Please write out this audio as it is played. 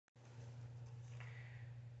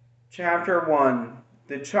Chapter 1.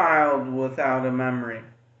 The Child Without a Memory.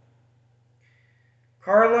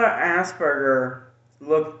 Carla Asperger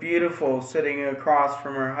looked beautiful sitting across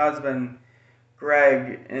from her husband,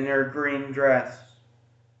 Greg, in her green dress.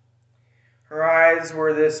 Her eyes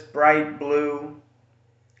were this bright blue.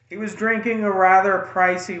 He was drinking a rather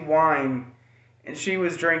pricey wine, and she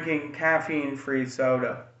was drinking caffeine-free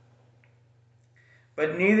soda.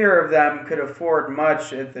 But neither of them could afford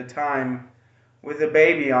much at the time, with a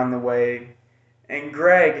baby on the way, and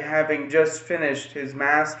Greg having just finished his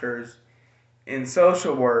master's in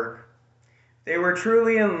social work. They were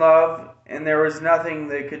truly in love, and there was nothing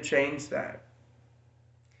that could change that.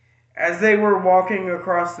 As they were walking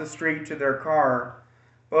across the street to their car,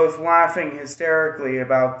 both laughing hysterically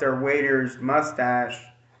about their waiter's mustache,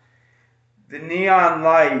 the neon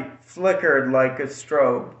light flickered like a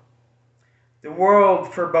strobe. The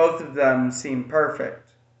world for both of them seemed perfect.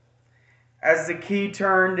 As the key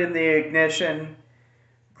turned in the ignition,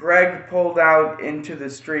 Greg pulled out into the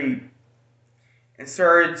street and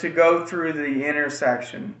started to go through the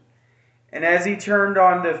intersection. And as he turned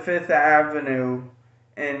onto Fifth Avenue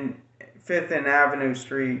and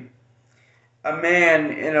Street, a man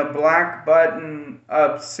in a black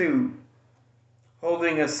button-up suit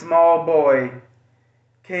holding a small boy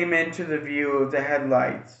came into the view of the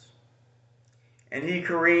headlights. And he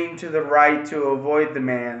careened to the right to avoid the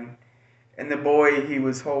man and the boy he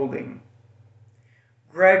was holding.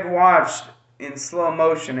 Greg watched in slow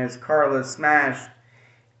motion as Carla smashed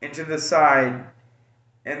into the side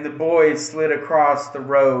and the boy slid across the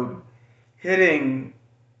road, hitting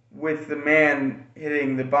with the man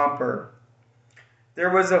hitting the bumper. There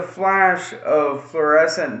was a flash of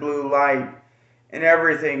fluorescent blue light and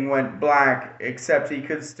everything went black except he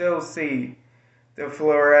could still see the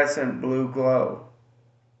fluorescent blue glow.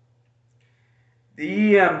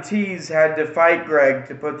 The EMTs had to fight Greg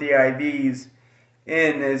to put the IVs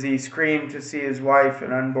in as he screamed to see his wife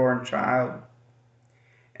and unborn child.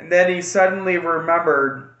 And then he suddenly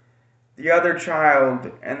remembered the other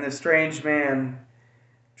child and the strange man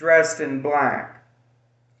dressed in black.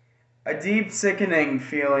 A deep, sickening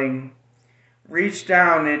feeling reached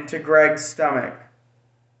down into Greg's stomach.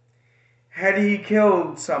 Had he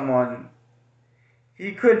killed someone?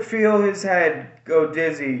 He could feel his head go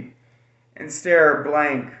dizzy and stare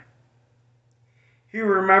blank. He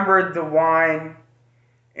remembered the wine,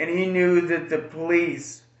 and he knew that the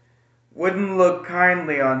police wouldn't look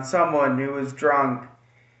kindly on someone who was drunk,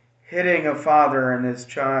 hitting a father and his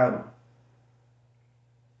child.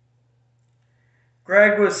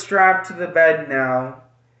 Greg was strapped to the bed now,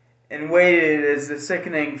 and waited as the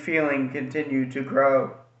sickening feeling continued to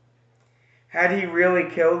grow. Had he really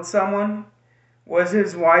killed someone? Was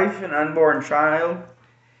his wife and unborn child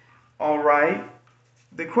all right?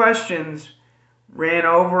 The questions ran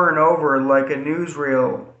over and over like a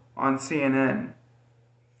newsreel on CNN.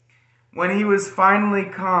 When he was finally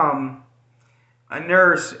calm, a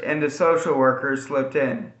nurse and a social worker slipped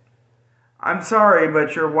in. "I'm sorry,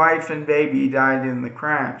 but your wife and baby died in the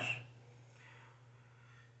crash,"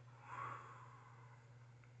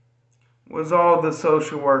 was all the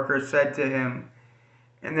social worker said to him,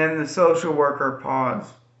 and then the social worker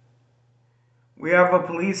paused. "We have a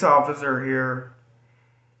police officer here.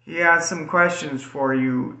 He has some questions for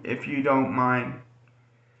you, if you don't mind."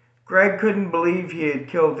 Greg couldn't believe he had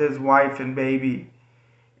killed his wife and baby,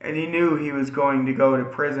 and he knew he was going to go to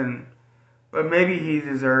prison, but maybe he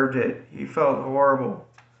deserved it. He felt horrible.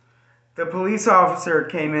 The police officer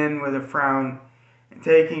came in with a frown, and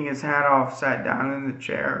taking his hat off, sat down in the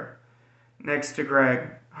chair next to Greg.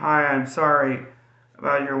 "Hi, I'm sorry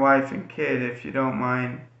about your wife and kid, if you don't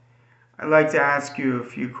mind. I'd like to ask you a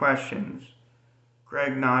few questions."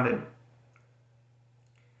 Greg nodded.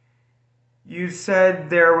 "You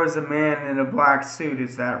said there was a man in a black suit,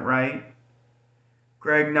 is that right?"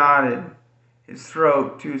 Greg nodded, his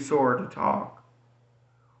throat too sore to talk.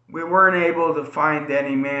 "We weren't able to find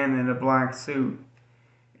any man in a black suit.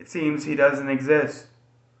 It seems he doesn't exist.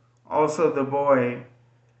 Also the boy."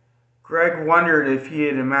 Greg wondered if he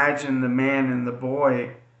had imagined the man and the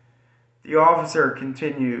boy. The officer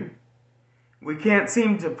continued, "We can't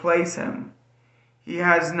seem to place him. He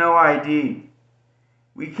has no ID.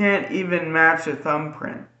 We can't even match a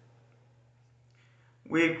thumbprint.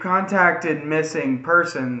 We've contacted missing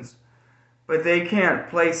persons, but they can't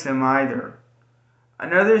place him either.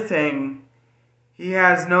 Another thing, he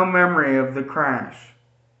has no memory of the crash.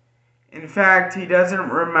 In fact, he doesn't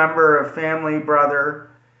remember a family, brother,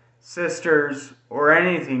 sisters, or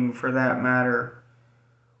anything for that matter.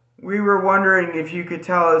 We were wondering if you could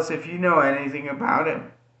tell us if you know anything about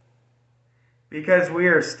him, because we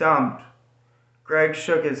are stumped. Greg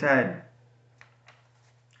shook his head.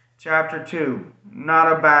 Chapter 2.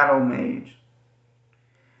 Not a Battle Mage.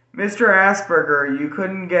 Mr. Asperger, you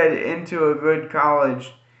couldn't get into a good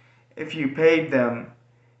college if you paid them.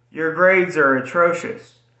 Your grades are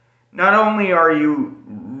atrocious. Not only are you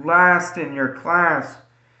last in your class,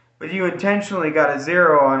 but you intentionally got a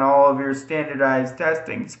 0 on all of your standardized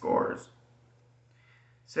testing scores,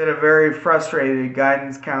 said a very frustrated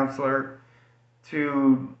guidance counselor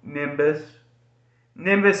to Nimbus.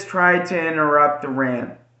 Nimbus tried to interrupt the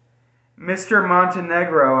rant. Mr.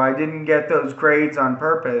 Montenegro, I didn't get those grades on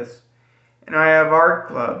purpose, and I have art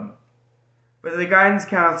club. But the guidance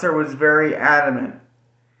counselor was very adamant.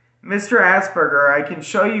 Mr. Asperger, I can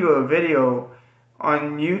show you a video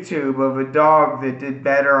on YouTube of a dog that did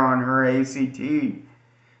better on her ACT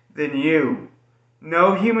than you.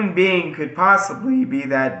 No human being could possibly be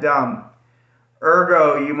that dumb.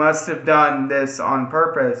 Ergo, you must have done this on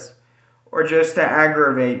purpose, or just to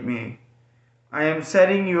aggravate me. I am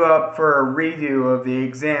setting you up for a redo of the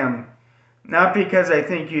exam, not because I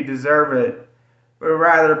think you deserve it, but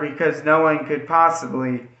rather because no one could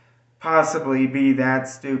possibly be that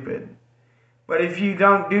stupid. But if you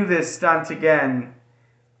don't do this stunt again,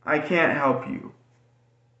 I can't help you.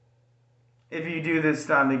 If you do this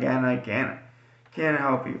stunt again, I can't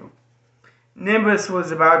help you. Nimbus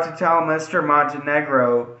was about to tell Mr.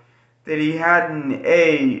 Montenegro that he had an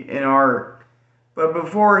A in art, but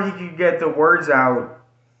before he could get the words out,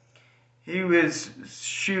 he was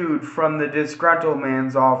shooed from the disgruntled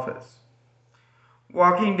man's office.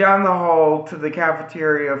 Walking down the hall to the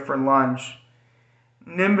cafeteria for lunch,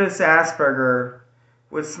 Nimbus Asperger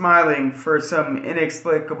was smiling for some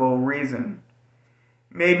inexplicable reason.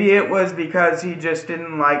 Maybe it was because he just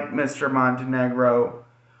didn't like Mr. Montenegro,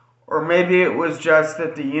 or maybe it was just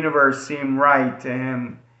that the universe seemed right to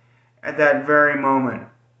him at that very moment.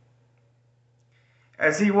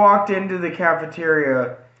 As he walked into the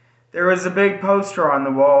cafeteria, there was a big poster on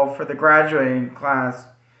the wall for the graduating class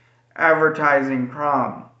advertising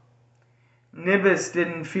prom. Nimbus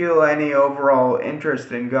didn't feel any overall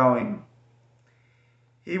interest in going.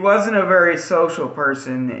 He wasn't a very social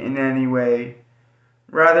person in any way,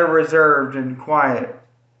 rather reserved and quiet.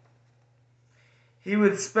 He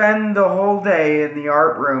would spend the whole day in the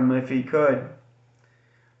art room if he could.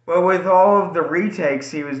 But with all of the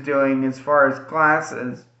retakes he was doing as far as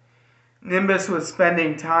classes, Nimbus was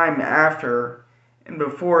spending time after and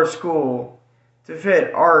before school to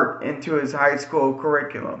fit art into his high school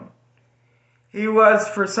curriculum. He was,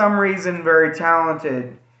 for some reason, very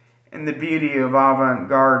talented in the beauty of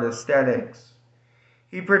avant-garde aesthetics.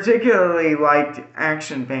 He particularly liked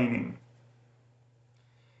action painting.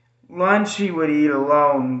 Lunch he would eat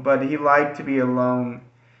alone, but he liked to be alone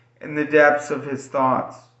in the depths of his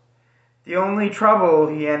thoughts. The only trouble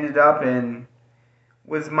he ended up in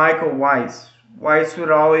was Michael Weiss. Weiss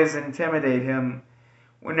would always intimidate him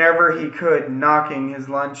whenever he could, knocking his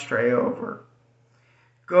lunch tray over,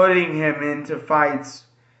 goading him into fights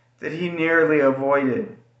that he nearly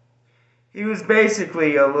avoided. He was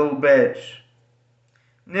basically a little bitch.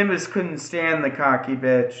 Nimbus couldn't stand the cocky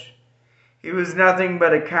bitch. He was nothing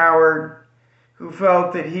but a coward who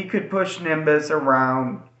felt that he could push Nimbus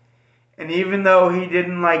around, and even though he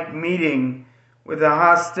didn't like meeting with the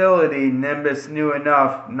hostility, Nimbus knew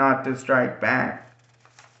enough not to strike back.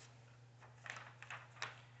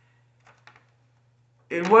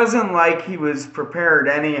 It wasn't like he was prepared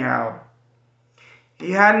anyhow.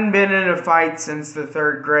 He hadn't been in a fight since the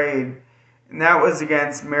 3rd grade, and that was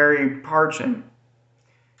against Mary Parchant.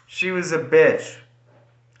 She was a bitch.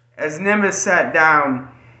 As Nimbus sat down,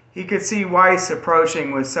 he could see Weiss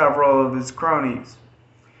approaching with several of his cronies.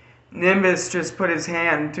 Nimbus just put his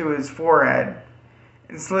hand to his forehead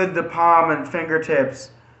and slid the palm and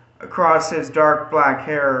fingertips across his dark black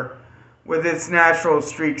hair with its natural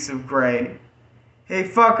streaks of gray. Hey,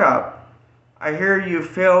 fuck up. I hear you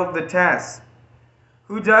failed the test.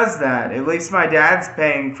 Who does that? At least my dad's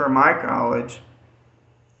paying for my college.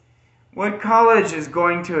 What college is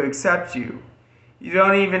going to accept you? You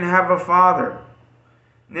don't even have a father.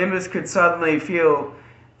 Nimbus could suddenly feel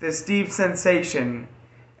this deep sensation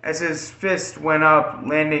as his fist went up,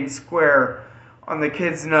 landing square on the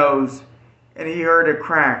kid's nose, and he heard a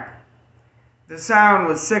crack. The sound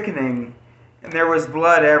was sickening, and there was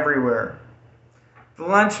blood everywhere. The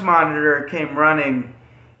lunch monitor came running,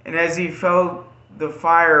 and as he felt the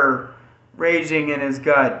fire raging in his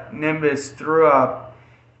gut, Nimbus threw up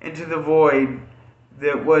into the void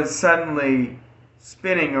that was suddenly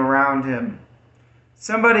spinning around him.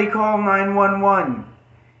 Somebody call 911.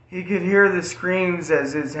 He could hear the screams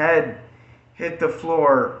as his head hit the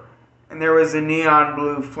floor, and there was a neon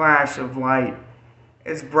blue flash of light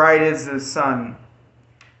as bright as the sun.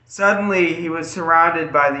 Suddenly, he was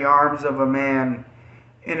surrounded by the arms of a man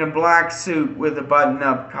in a black suit with a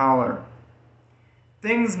button-up collar.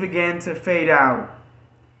 Things began to fade out.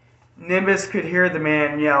 Nimbus could hear the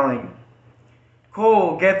man yelling,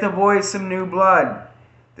 "Cole, get the boys some new blood.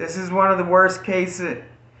 This is one of the worst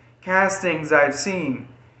castings I've seen.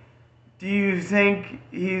 Do you think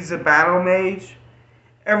he's a battle mage?"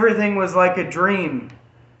 Everything was like a dream.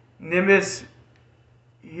 Nimbus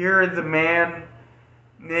could hear the man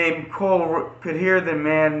named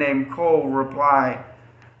Cole reply,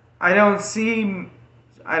 I don't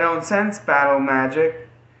sense battle magic.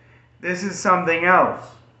 This is something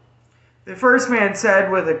else." The first man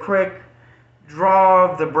said with a quick draw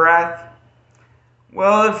of the breath,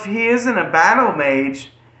 "Well, if he isn't a battle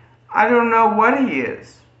mage, I don't know what he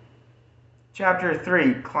is." Chapter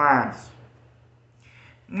 3, Class.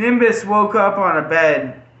 Nimbus woke up on a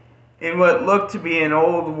bed in what looked to be an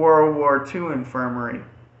old World War II infirmary.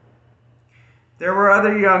 There were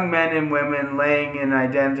other young men and women laying in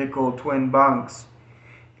identical twin bunks,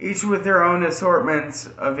 each with their own assortments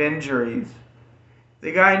of injuries.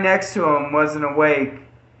 The guy next to him wasn't awake,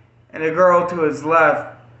 and a girl to his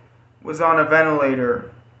left was on a ventilator.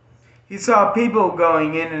 He saw people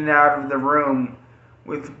going in and out of the room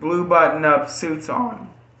with blue button-up suits on.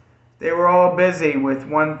 They were all busy with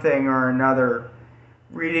one thing or another,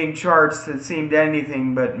 reading charts that seemed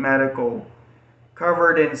anything but medical,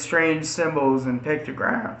 covered in strange symbols and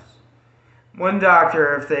pictographs. One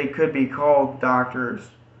doctor, if they could be called doctors,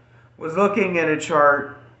 was looking at a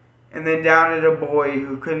chart and then down at a boy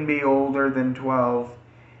who couldn't be older than 12,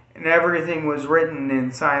 and everything was written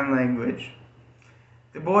in sign language.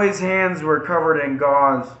 The boy's hands were covered in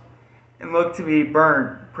gauze and looked to be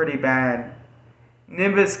burnt pretty bad.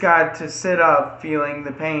 Nimbus got to sit up, feeling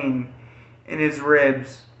the pain in his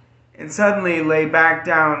ribs, and suddenly lay back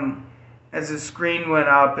down as a screen went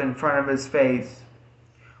up in front of his face.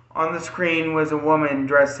 On the screen was a woman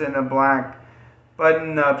dressed in a black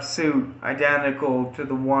button-up suit identical to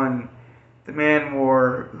the one the man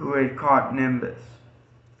wore who had caught Nimbus.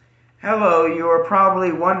 "Hello, you are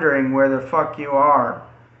probably wondering where the fuck you are,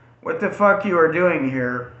 what the fuck you are doing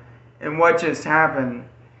here, and what just happened.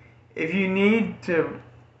 If you need to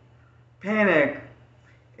panic,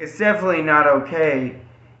 it's definitely not okay,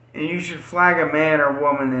 and you should flag a man or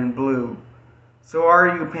woman in blue. So are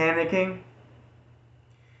you panicking?"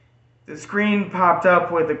 The screen popped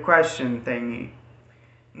up with a question thingy.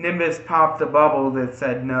 Nimbus popped a bubble that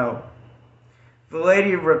said no. The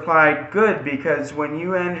lady replied, "Good, because when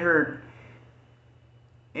you entered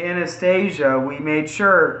Anastasia, we made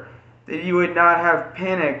sure that you would not have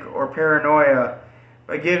panic or paranoia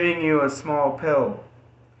by giving you a small pill.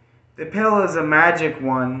 The pill is a magic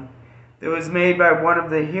one that was made by one of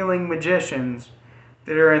the healing magicians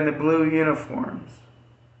that are in the blue uniforms.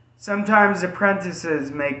 Sometimes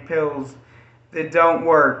apprentices make pills that don't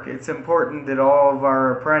work. It's important that all of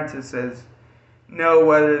our apprentices know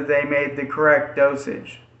whether they made the correct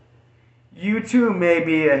dosage. You too may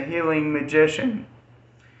be a healing magician,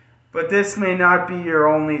 but this may not be your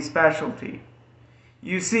only specialty.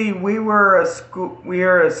 You see, we are a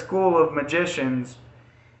school of magicians,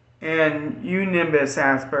 and you, Nimbus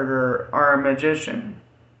Asperger, are a magician.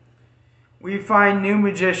 We find new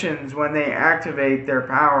magicians when they activate their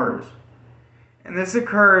powers, and this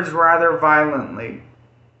occurs rather violently.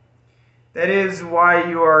 That is why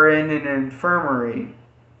you are in an infirmary.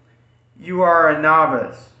 You are a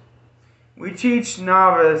novice. We teach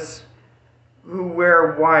novice who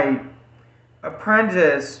wear white,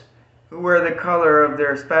 apprentice who wear the color of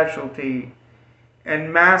their specialty,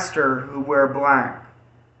 and master who wear black.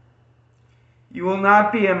 You will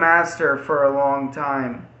not be a master for a long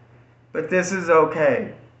time, but this is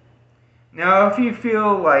okay. Now if you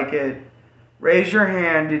feel like it, raise your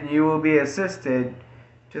hand and you will be assisted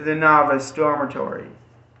to the novice dormitory."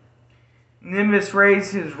 Nimbus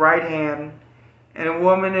raised his right hand, and a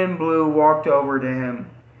woman in blue walked over to him.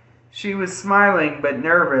 She was smiling but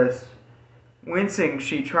nervous. Wincing,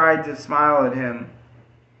 she tried to smile at him.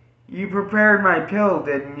 "You prepared my pill,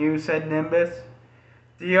 didn't you?" said Nimbus.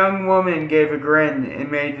 The young woman gave a grin and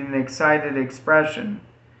made an excited expression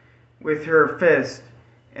with her fist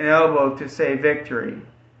and elbow to say victory.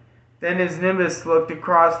 Then as Nimbus looked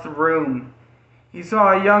across the room, he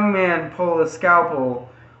saw a young man pull a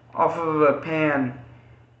scalpel off of a pan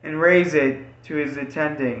and raise it to his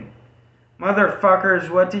attending. "Motherfuckers,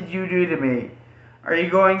 what did you do to me? Are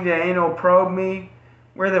you going to anal probe me?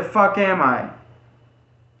 Where the fuck am I?"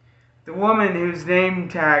 The woman whose name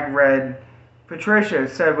tag read Patricia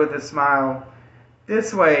said with a smile,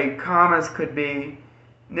 "This way," calm as could be,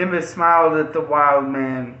 Nimbus smiled at the wild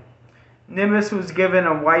man. Nimbus was given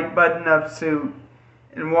a white button-up suit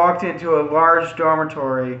and walked into a large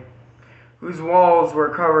dormitory whose walls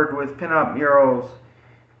were covered with pin-up murals,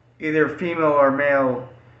 either female or male.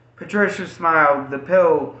 Patricia smiled. The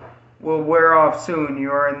pill will wear off soon.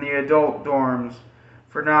 You are in the adult dorms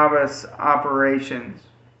for novice operations.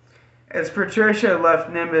 As Patricia left,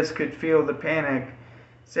 Nimbus could feel the panic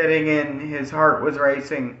setting in. His heart was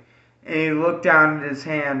racing, and he looked down at his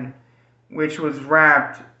hand, which was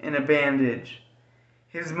wrapped in a bandage.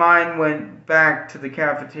 His mind went back to the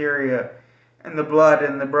cafeteria and the blood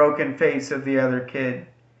and the broken face of the other kid.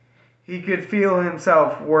 He could feel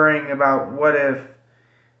himself worrying about what if,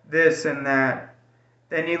 this and that.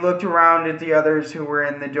 Then he looked around at the others who were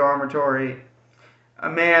in the dormitory. A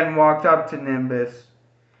man walked up to Nimbus.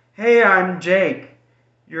 "Hey, I'm Jake.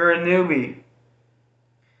 You're a newbie."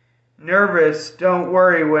 Nervous, don't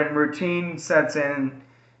worry, when routine sets in,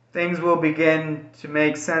 things will begin to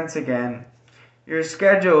make sense again. Your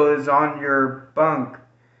schedule is on your bunk.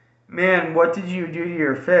 Man, what did you do to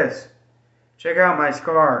your fist? Check out my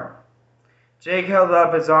scar. Jake held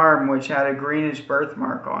up his arm, which had a greenish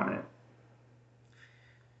birthmark on it.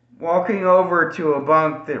 Walking over to a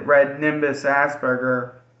bunk that read Nimbus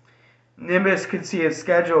Asperger, Nimbus could see a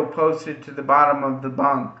schedule posted to the bottom of the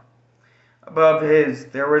bunk. Above his,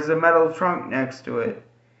 there was a metal trunk next to it.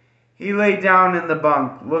 He lay down in the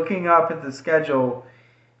bunk. Looking up at the schedule,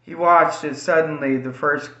 he watched as suddenly the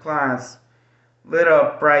first class lit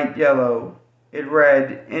up bright yellow. It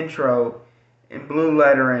read Intro in blue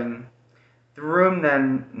lettering. The room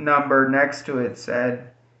number next to it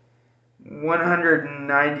said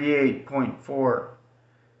 198.4.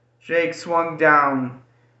 Jake swung down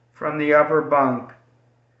from the upper bunk.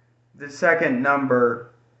 The second number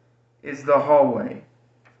is the hallway.